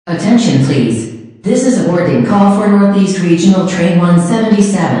Attention please. This is a boarding call for Northeast Regional Train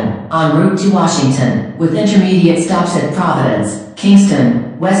 177, en route to Washington, with intermediate stops at Providence,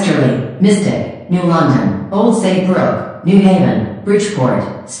 Kingston, Westerly, Mystic, New London, Old Saybrook, New Haven,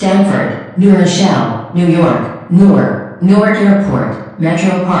 Bridgeport, Stamford, New Rochelle, New York, Newark Airport,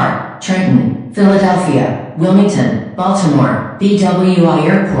 Metropark, Trenton, Philadelphia, Wilmington, Baltimore, BWI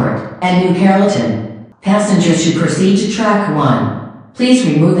Airport, and New Carrollton. Passengers should proceed to track 1. Please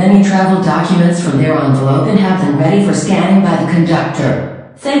remove any travel documents from their envelope and have them ready for scanning by the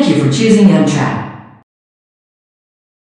conductor. Thank you for choosing Amtrak.